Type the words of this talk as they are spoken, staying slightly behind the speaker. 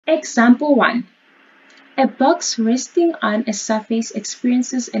Example 1. A box resting on a surface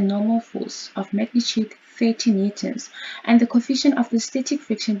experiences a normal force of magnitude 30 newtons, and the coefficient of the static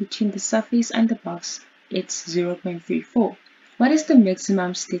friction between the surface and the box is 0.34. What is the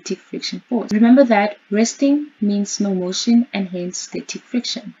maximum static friction force? Remember that resting means no motion and hence static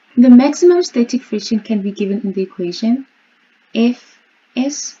friction. The maximum static friction can be given in the equation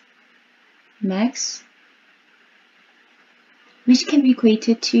𝑓𝑠𝑚𝑎𝑥, which can be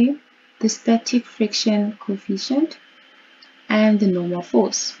equated to the static friction coefficient and the normal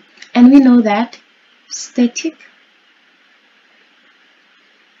force. And we know that static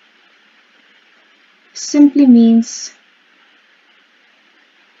simply means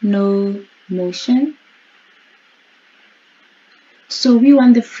no motion. So we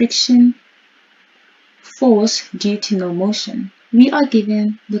want the friction force due to no motion. We are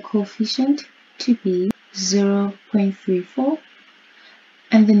given the coefficient to be 0.34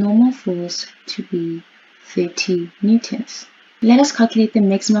 and the normal force to be 30 newtons. Let us calculate the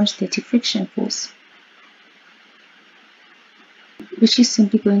maximum static friction force, which is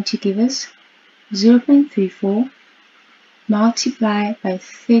simply going to give us 0.34 multiplied by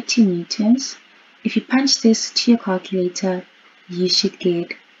 30 newtons. If you punch this to your calculator, you should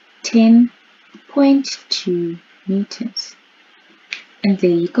get 10.2 newtons. And there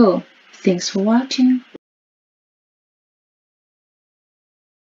you go. Thanks for watching.